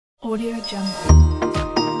Audio Jungle.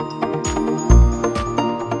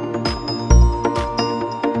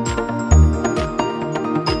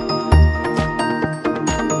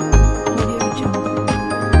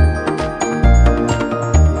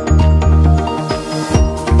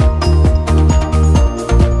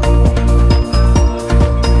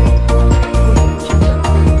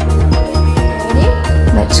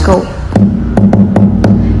 Let's go.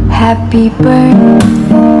 Happy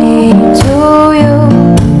birthday to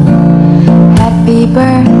you. Happy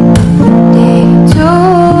birthday to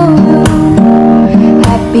you.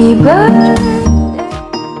 Happy birthday.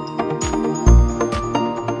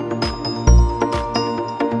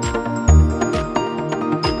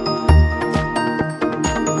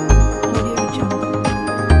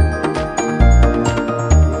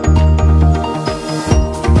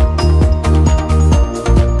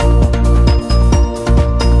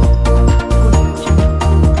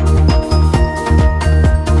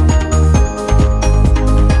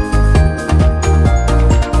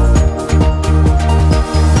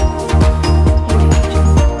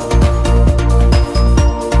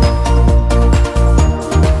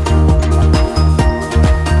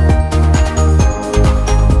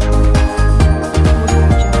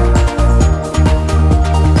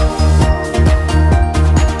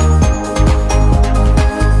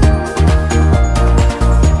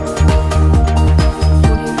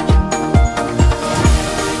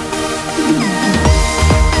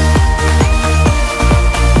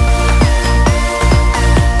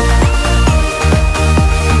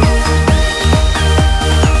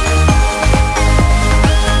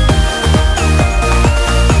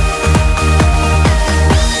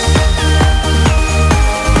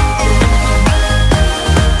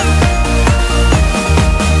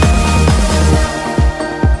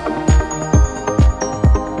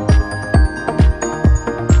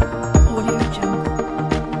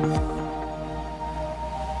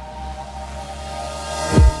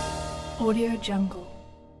 Audio Jungle.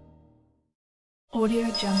 Audio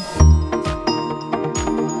Jungle.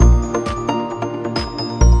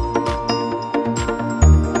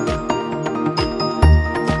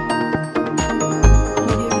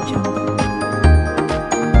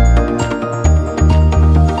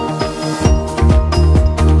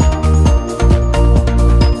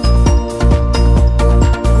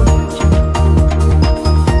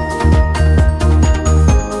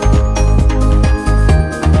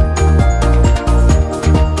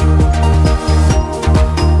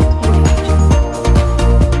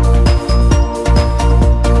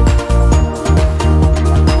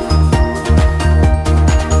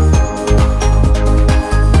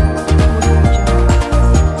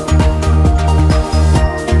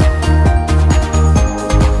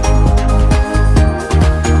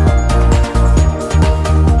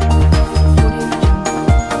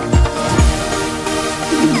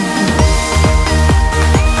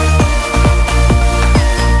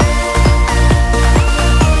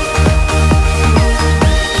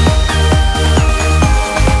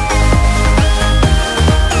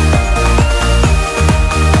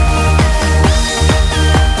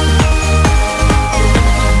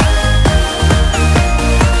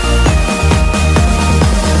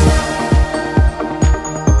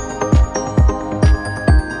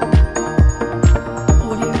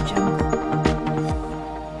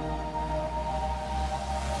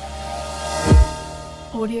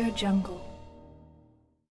 Audio Jungle.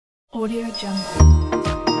 Audio Jungle.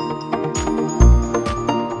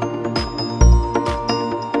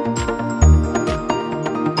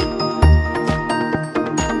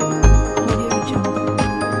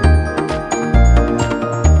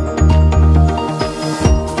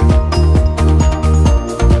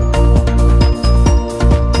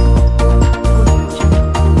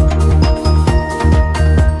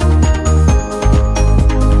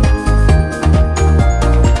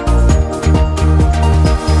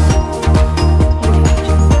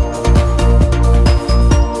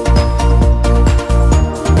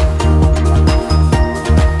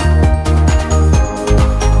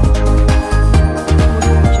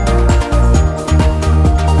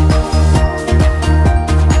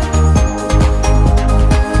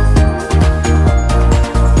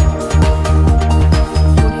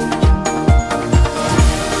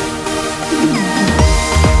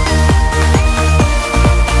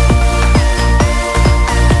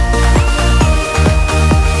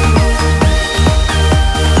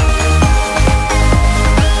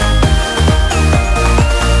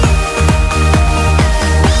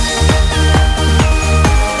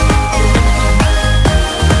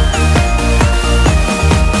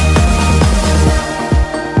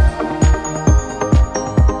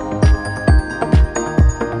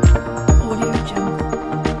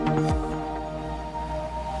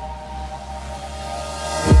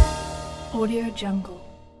 Audio Jungle.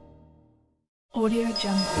 Audio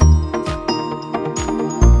Jungle.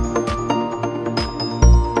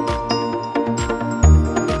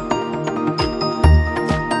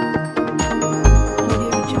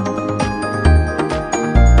 Audio Jungle.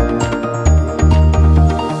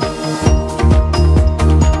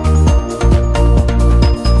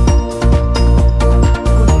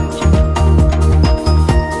 Audio Jungle.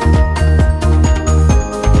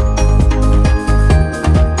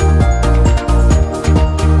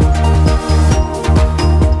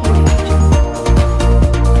 Audio Jungle.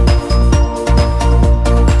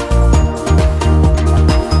 Audio Jungle.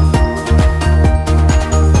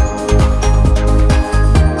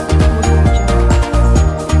 Audio Jungle.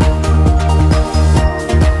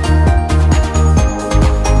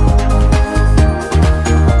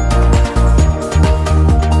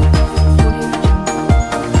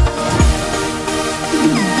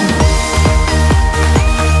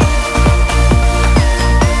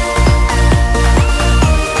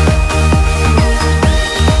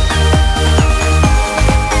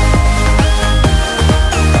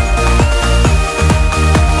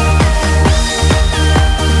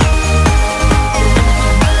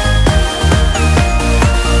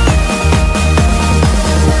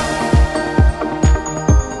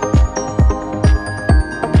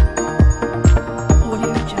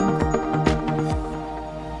 Audio Jungle.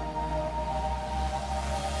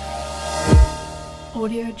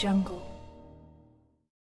 Audio Jungle.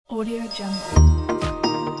 Audio Jungle.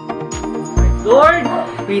 Lord,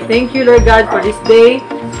 we thank you, Lord God, for this day.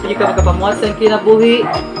 Hindi ka magkapamuhat sa kinabuhi.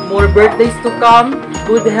 More birthdays to come.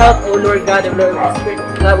 Good health, O Lord God, and Lord Spirit.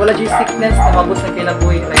 Wala dyan sickness na mabos ng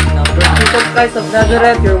kinabuhi right now. Lord Jesus Christ of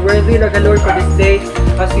Nazareth, you're worthy, Lord God, Lord, for this day.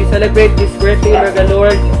 As we celebrate this birthday, Lord God,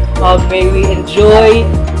 Lord, may we enjoy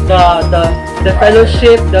the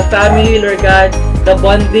fellowship, the family, Lord God, the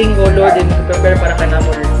bonding, O Lord, and to prepare para ka na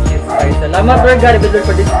mo, Lord Jesus Christ. Salamat, Lord God, Lord,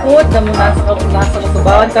 for this food na nasa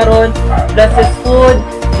masubahan karon. Bless this food.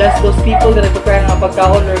 Bless those people na nagprepare ng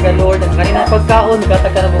pagkaon, Lord God, Lord. Ang kaninang pagkaon,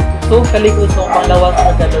 gatag ka na mo puso, kaligos mo panglawas,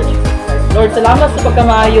 Lord God, Lord Jesus Christ. Lord, salamat sa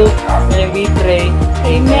pagkamaayo. And we pray.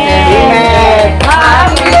 Amen. Amen.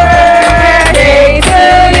 Happy birthday to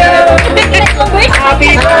you.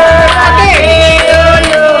 Happy birthday to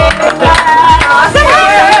you. Happy birthday.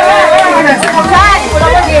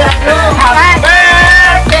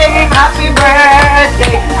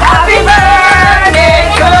 Happy birthday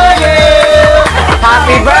to you.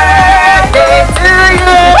 Happy birthday to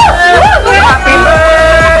you. Happy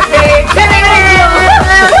birthday to you.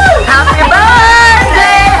 Happy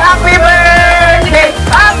birthday. Happy birthday.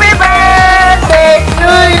 Happy birthday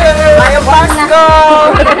to you. Ayaw Pasko.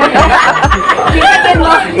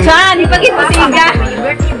 Chan, ipagit mo siga.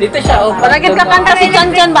 Dito siya, oh. Paragit ka kanta si Chan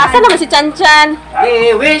Chan. Basa naman si Chan Chan.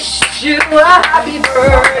 We wish you a happy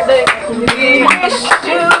birthday. We wish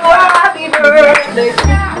you a happy birthday.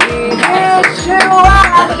 We wish you a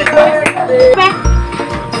happy birthday.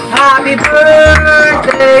 Happy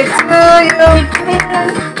birthday to you.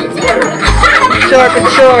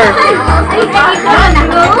 Sure.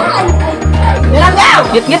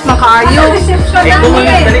 Ngit-ngit makaayo. Ay,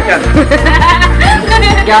 bumalik ka.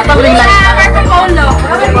 Gata ring lang.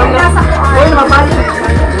 Oy, mabalik.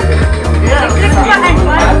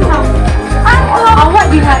 Awa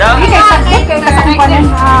di na. Kay kasampanan.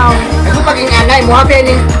 Ako pag inanay mo ha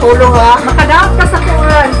ning tulong ha. Makadaot ka sa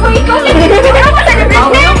kuran. Uy, ikaw ni. Ikaw pa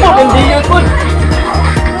celebrate. Hindi yun po.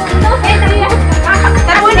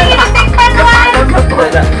 Tara mo ni tekpan wan.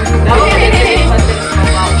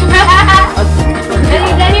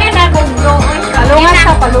 Dali na gugro. Palungan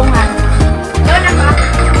sa palungan.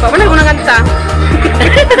 Wala ko nang kanta.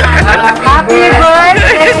 Happy birthday!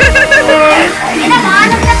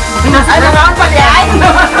 Ano nga ang palyan?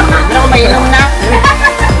 Ano ko mainom na?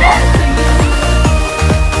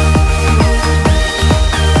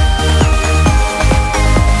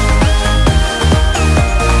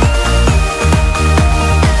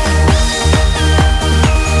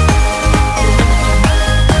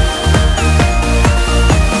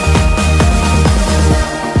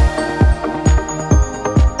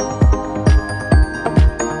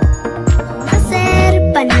 Hacer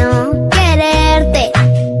para no quererte,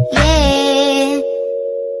 yeah.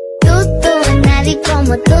 Tú, nadie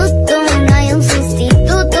como tú, no hay un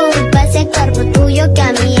sustituto para ese cuerpo tuyo que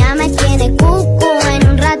a mí ya me tiene cucu. En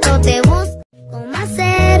un rato te busco. ¿Cómo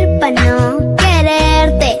hacer para no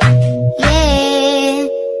quererte, yeah?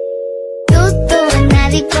 Tú,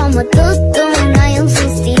 nadie como tú, no hay un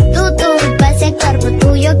sustituto para ese cuerpo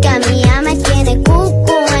tuyo que a mí ya me tiene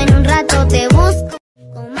cucu. En un rato te busco.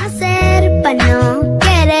 ¿Cómo hacer para no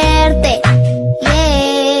querer?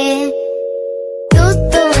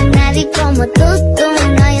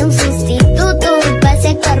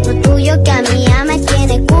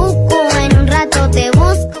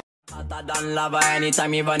 Hotter than lava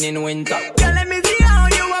anytime, even in winter. Girl, let me see how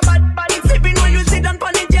you a bad, bad. Sipping when you sit down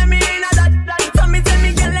pon it, yeah, me in a that. So me tell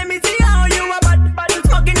me, girl, let me see how you a bad, bad.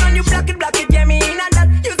 Smoking on you, black it, yeah, me in a that.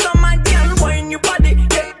 You so mad, girl, wine you body,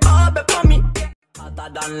 yeah, bobby for me. Hotter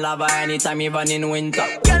than lava anytime, even in winter.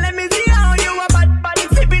 Girl, let me see how you a bad, bad.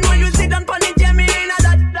 Sipping when you sit down pon it, yeah, me in a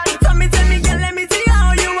that. So me tell me, girl, let me see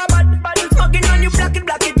how you a bad, bad. Smoking on you, black it,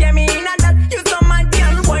 yeah, me in a that. You so mad,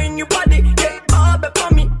 girl, wine you body, yeah, bobby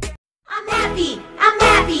for me. I'm happy, I'm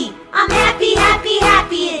happy, I'm happy, happy,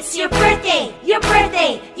 happy. It's your birthday, your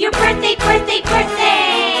birthday, your birthday, birthday,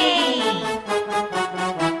 birthday.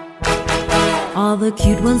 All the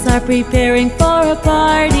cute ones are preparing for